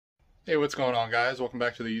Hey, what's going on, guys? Welcome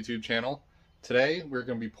back to the YouTube channel. Today we're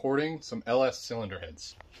going to be porting some LS cylinder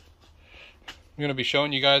heads. I'm going to be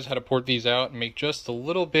showing you guys how to port these out and make just a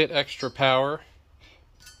little bit extra power.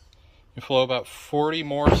 You flow about 40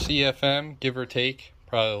 more CFM, give or take,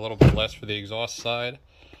 probably a little bit less for the exhaust side.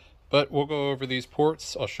 But we'll go over these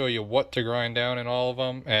ports. I'll show you what to grind down in all of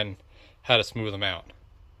them and how to smooth them out.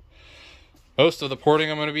 Most of the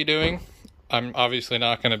porting I'm going to be doing, I'm obviously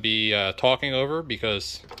not going to be talking over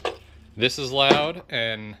because this is loud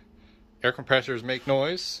and air compressors make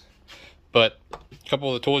noise. But a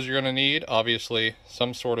couple of the tools you're going to need, obviously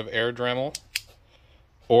some sort of air Dremel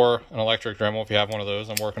or an electric Dremel if you have one of those.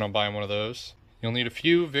 I'm working on buying one of those. You'll need a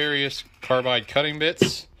few various carbide cutting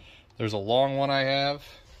bits. There's a long one I have.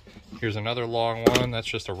 Here's another long one. That's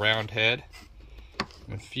just a round head.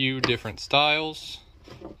 And a few different styles.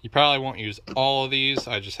 You probably won't use all of these.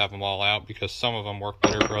 I just have them all out because some of them work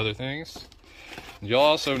better for other things. You'll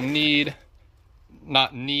also need,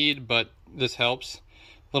 not need, but this helps,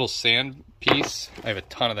 little sand piece. I have a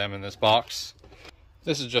ton of them in this box.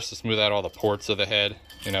 This is just to smooth out all the ports of the head.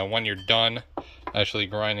 You know, when you're done actually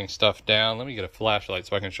grinding stuff down. Let me get a flashlight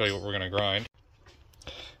so I can show you what we're going to grind.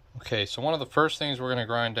 Okay, so one of the first things we're going to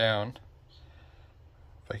grind down,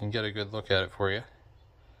 if I can get a good look at it for you. You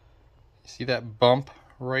see that bump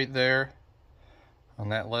right there on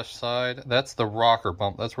that left side? That's the rocker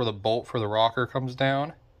bump. That's where the bolt for the rocker comes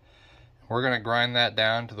down. We're going to grind that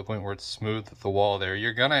down to the point where it's smooth at the wall there.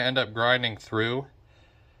 You're going to end up grinding through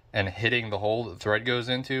and hitting the hole that the thread goes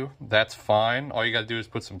into. That's fine. All you got to do is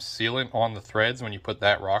put some sealant on the threads when you put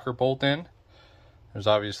that rocker bolt in. There's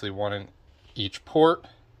obviously one in each port.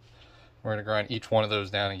 We're going to grind each one of those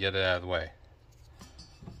down and get it out of the way.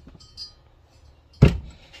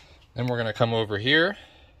 Then we're going to come over here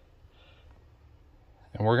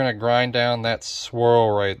and we're going to grind down that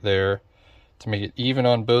swirl right there to make it even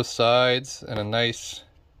on both sides and a nice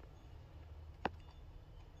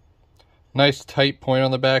tight point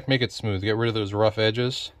on the back. Make it smooth. Get rid of those rough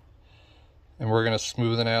edges. And we're going to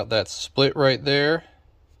smoothen out that split right there.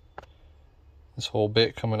 This whole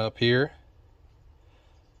bit coming up here.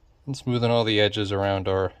 And smoothing all the edges around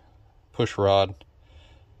our push rod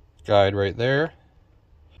guide right there.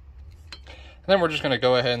 And then we're just going to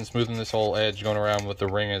go ahead and smoothen this whole edge going around what the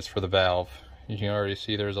ring is for the valve. You can already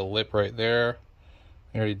see there's a lip right there.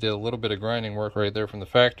 I already did a little bit of grinding work right there from the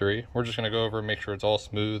factory. We're just going to go over and make sure it's all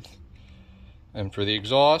smooth. And for the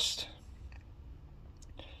exhaust,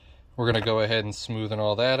 we're going to go ahead and smoothen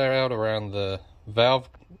all that out around the valve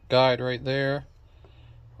guide right there.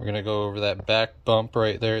 We're going to go over that back bump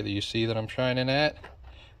right there that you see that I'm shining at.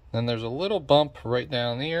 Then there's a little bump right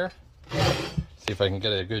down here. See if I can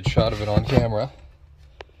get a good shot of it on camera.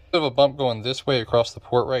 Bit of a bump going this way across the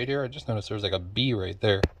port right here. I just noticed there's like a B right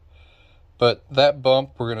there. But that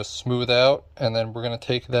bump we're going to smooth out, and then we're going to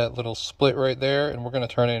take that little split right there and we're going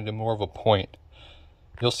to turn it into more of a point.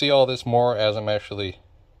 You'll see all this more as I'm actually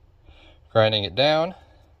grinding it down.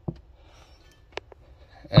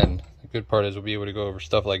 And the good part is we'll be able to go over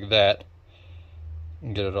stuff like that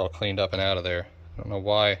and get it all cleaned up and out of there. I don't know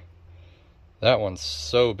why that one's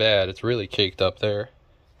so bad. It's really caked up there.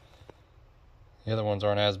 The other ones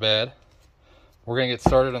aren't as bad. We're going to get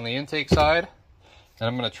started on the intake side. And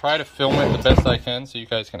I'm going to try to film it the best I can so you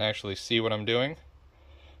guys can actually see what I'm doing.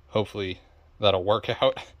 Hopefully that'll work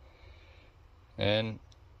out. And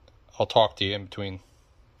I'll talk to you in between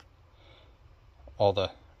all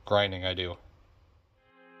the grinding I do.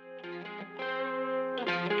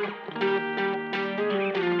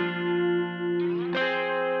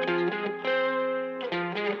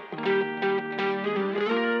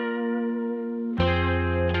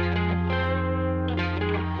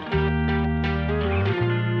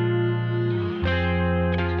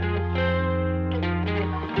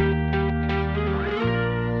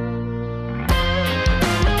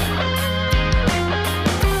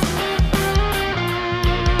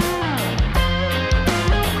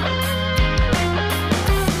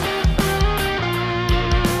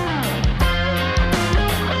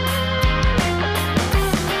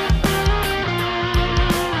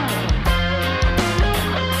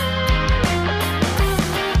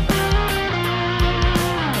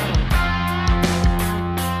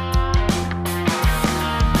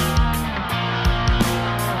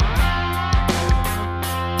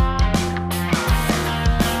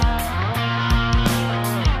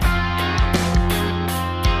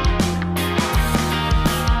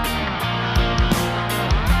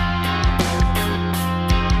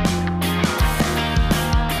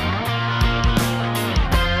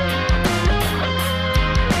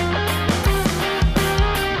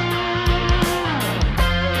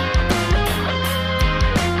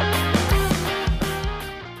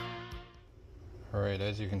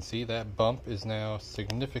 you can see, that bump is now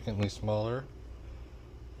significantly smaller.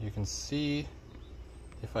 You can see,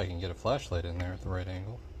 if I can get a flashlight in there at the right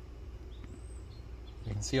angle,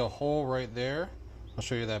 you can see a hole right there. I'll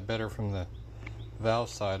show you that better from the valve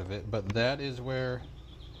side of it, but that is where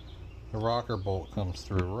the rocker bolt comes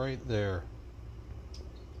through, right there.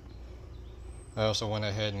 I also went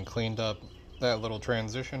ahead and cleaned up that little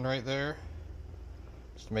transition right there,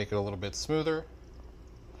 just to make it a little bit smoother.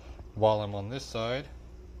 While I'm on this side,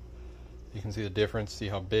 you can see the difference, see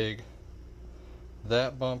how big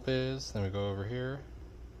that bump is. Then we go over here,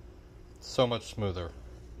 so much smoother.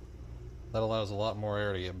 That allows a lot more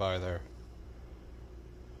air to get by there.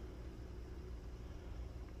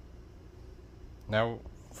 Now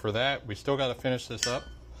for that, we still got to finish this up.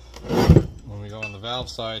 When we go on the valve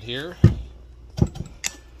side here,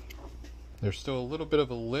 there's still a little bit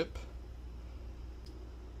of a lip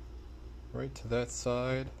right to that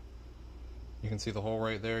side. You can see the hole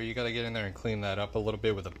right there. You got to get in there and clean that up a little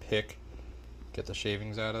bit with a pick. Get the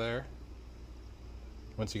shavings out of there.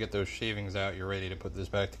 Once you get those shavings out, you're ready to put this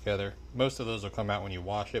back together. Most of those will come out when you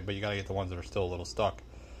wash it, but you got to get the ones that are still a little stuck.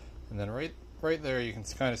 And then right there, you can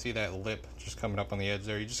kind of see that lip just coming up on the edge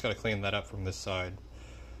there. You just got to clean that up from this side.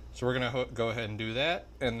 So we're going to go ahead and do that,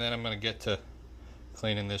 and then I'm going to get to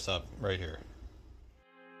cleaning this up right here.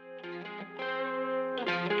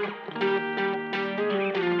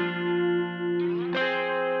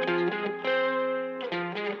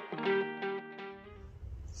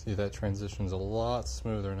 See, that transition's a lot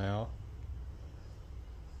smoother now.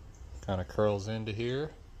 Kind of curls into here.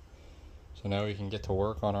 So now we can get to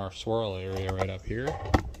work on our swirl area right up here.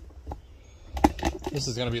 This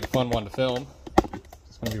is going to be the fun one to film.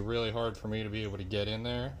 It's going to be really hard for me to be able to get in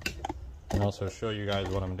there and also show you guys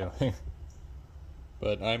what I'm doing.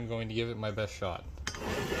 But I'm going to give it my best shot.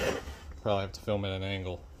 Probably have to film at an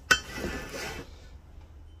angle.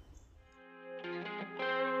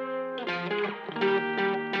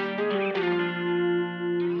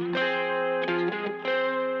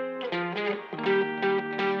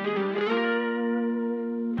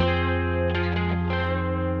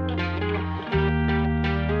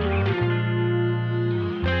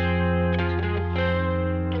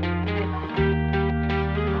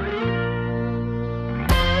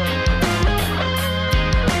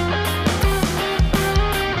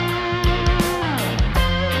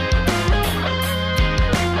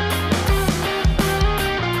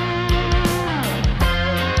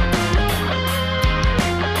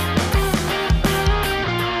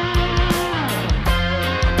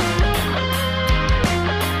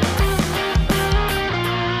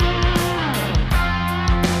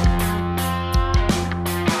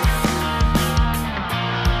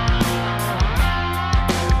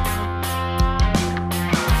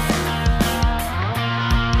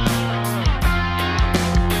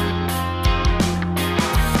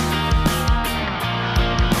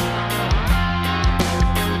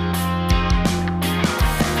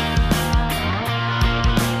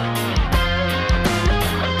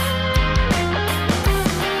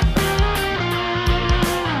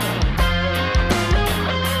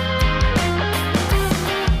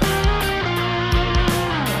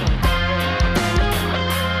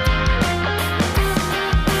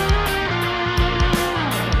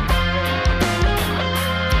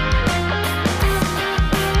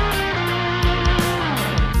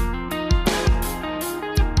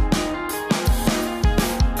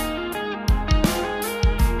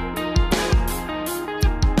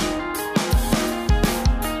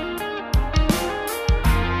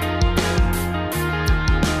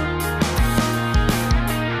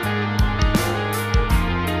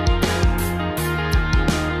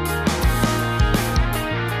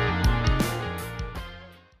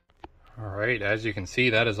 Alright, as you can see,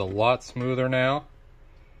 that is a lot smoother now.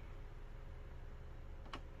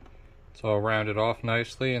 It's all rounded off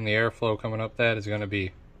nicely, and the airflow coming up that is going to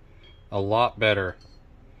be a lot better.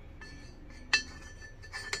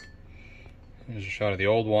 Here's a shot of the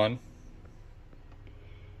old one.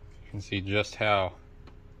 You can see just how,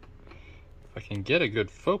 if I can get a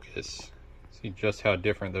good focus, see just how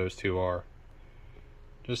different those two are.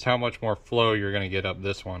 Just how much more flow you're going to get up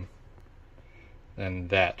this one than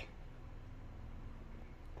that.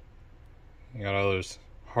 You got all those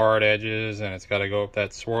hard edges, and it's got to go up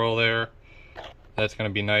that swirl there. That's going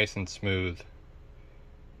to be nice and smooth.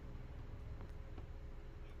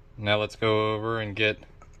 Now let's go over and get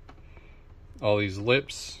all these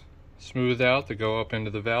lips smoothed out to go up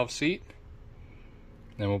into the valve seat.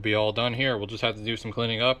 Then we'll be all done here. We'll just have to do some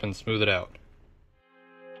cleaning up and smooth it out.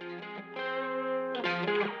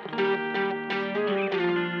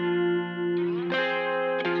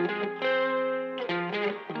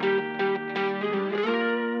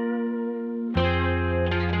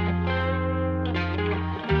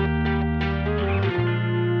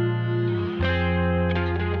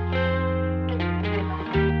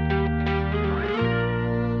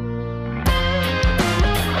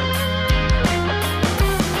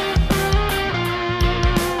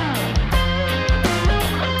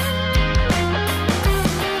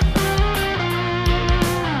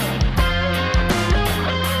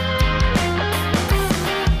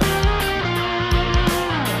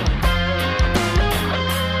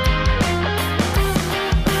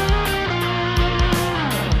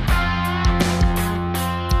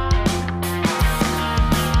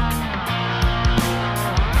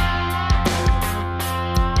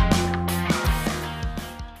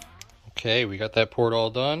 Okay, we got that port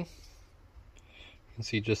all done. You can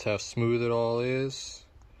see just how smooth it all is.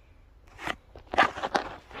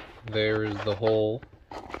 There is the hole.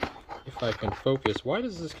 If I can focus. Why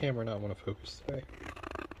does this camera not want to focus today?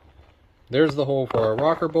 There's the hole for our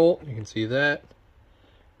rocker bolt. You can see that.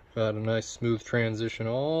 Got a nice smooth transition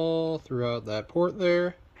all throughout that port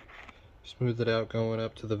there. Smooth it out going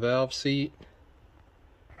up to the valve seat.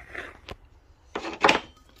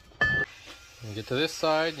 And get to this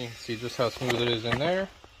side, you can see just how smooth it is in there.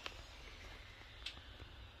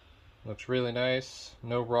 Looks really nice.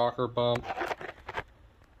 No rocker bump.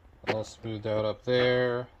 All smoothed out up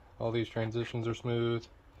there. All these transitions are smooth.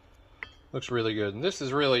 Looks really good. And this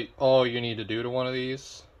is really all you need to do to one of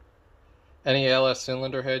these. Any LS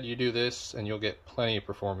cylinder head, you do this and you'll get plenty of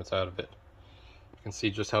performance out of it. You can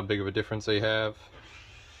see just how big of a difference they have.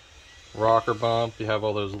 Rocker bump, you have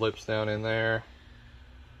all those lips down in there.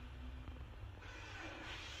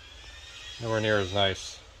 Nowhere near as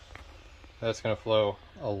nice. That's going to flow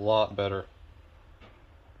a lot better.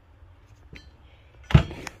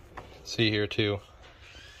 See here too.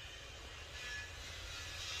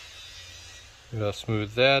 Look how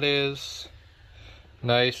smooth that is.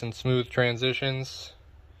 Nice and smooth transitions.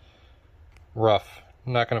 Rough.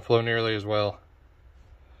 Not going to flow nearly as well.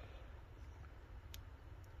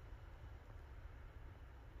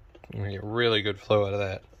 You're going to get really good flow out of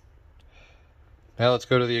that. Now let's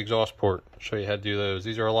go to the exhaust port. I'll show you how to do those.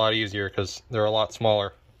 These are a lot easier because they're a lot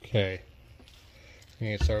smaller. Okay. We're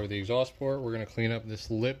going to start with the exhaust port. We're going to clean up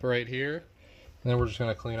this lip right here. And then we're just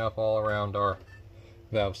going to clean up all around our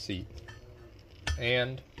valve seat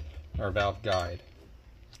and our valve guide.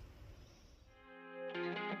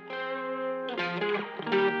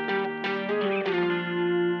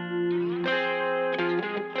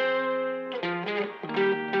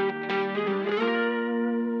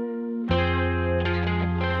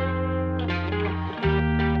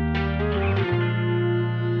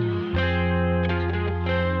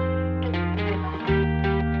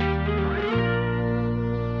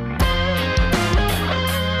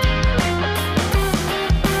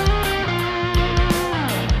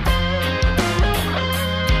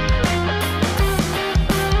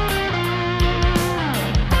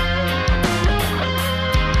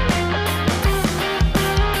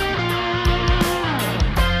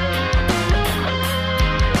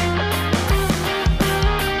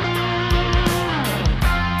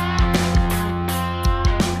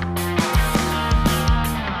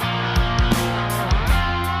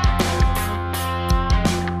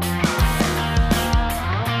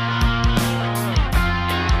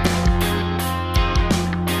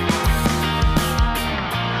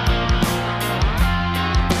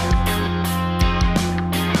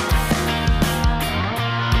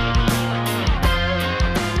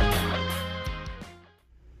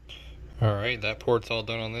 Alright, that port's all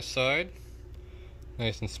done on this side.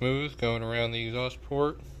 Nice and smooth, going around the exhaust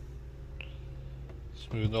port.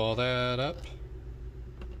 Smooth all that up.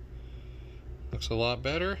 Looks a lot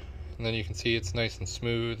better. And then you can see it's nice and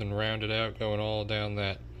smooth and rounded out, going all down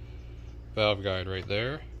that valve guide right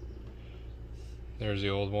there. There's the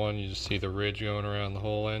old one. You just see the ridge going around the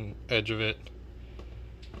whole edge of it.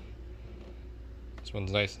 This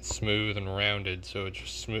one's nice and smooth and rounded, so it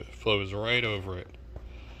just flows right over it.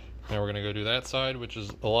 Now we're going to go do that side, which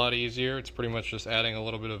is a lot easier. It's pretty much just adding a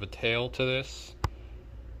little bit of a tail to this,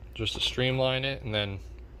 just to streamline it, and then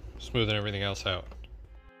smoothing everything else out.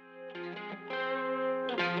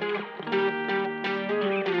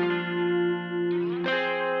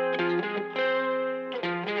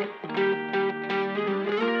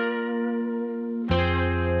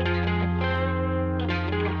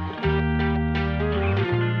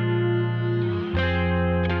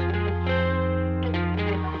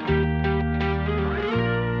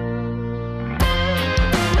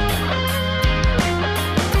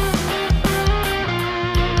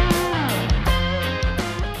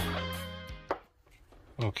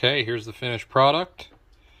 Okay, here's the finished product.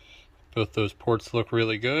 Both those ports look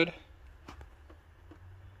really good.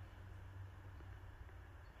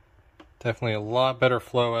 Definitely a lot better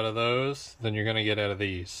flow out of those than you're going to get out of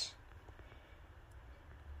these.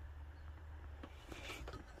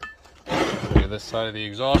 Okay, this side of the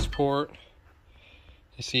exhaust port.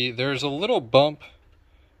 You see there's a little bump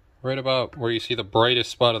right about where you see the brightest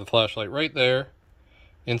spot of the flashlight right there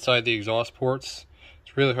inside the exhaust ports.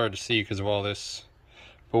 It's really hard to see because of all this.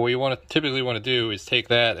 But what you typically want to do is take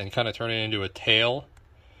that and kind of turn it into a tail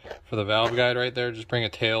for the valve guide right there. Just bring a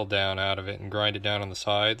tail down out of it and grind it down on the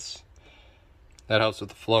sides. That helps with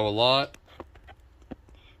the flow a lot.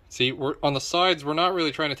 See, on the sides, we're not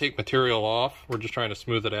really trying to take material off. We're just trying to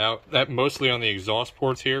smooth it out. That mostly on the exhaust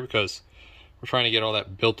ports here, because We're trying to get all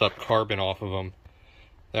that built up carbon off of them.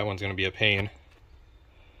 That one's going to be a pain.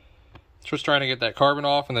 Just trying to get that carbon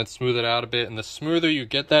off and then smooth it out a bit. And the smoother you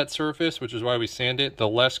get that surface, which is why we sand it, the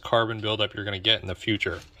less carbon buildup you're going to get in the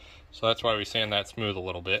future. So that's why we sand that smooth a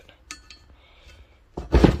little bit.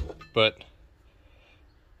 But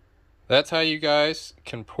that's how you guys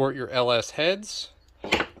can port your LS heads.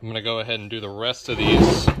 I'm going to go ahead and do the rest of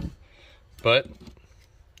these. But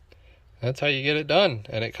that's how you get it done.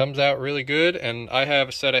 And it comes out really good. And I have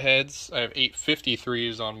a set of heads. I have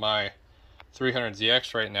 853s on my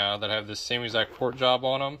 300ZX right now that have this same exact port job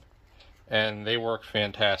on them, and they work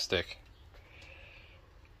fantastic.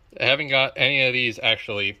 I haven't got any of these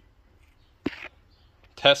actually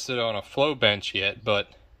tested on a flow bench yet, but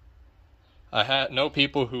I know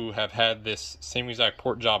people who have had this same exact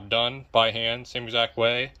port job done by hand, same exact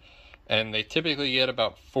way, and they typically get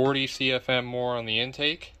about 40 CFM more on the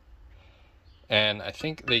intake, and I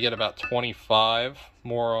think they get about 25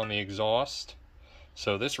 more on the exhaust.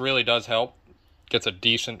 So this really does help. Gets a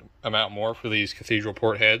decent amount more for these cathedral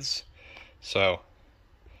port heads. So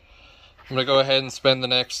I'm going to go ahead and spend the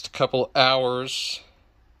next couple hours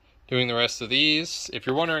doing the rest of these. If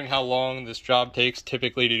you're wondering how long this job takes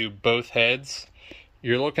typically to do both heads,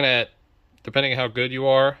 you're looking at, depending on how good you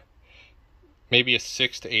are, maybe a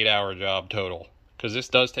 6 to 8 hour job total. Because this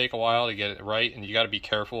does take a while to get it right, and you got to be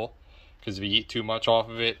careful. Because if you eat too much off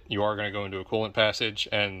of it, you are going to go into a coolant passage,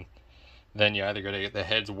 and then you either got to get the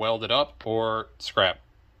heads welded up or scrap,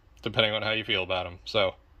 depending on how you feel about them.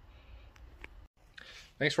 So,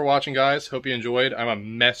 thanks for watching, guys. Hope you enjoyed. I'm a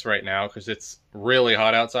mess right now because it's really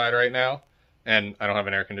hot outside right now, and I don't have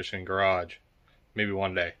an air conditioning garage. Maybe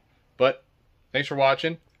one day. But thanks for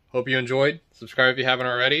watching. Hope you enjoyed. Subscribe if you haven't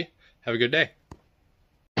already. Have a good day.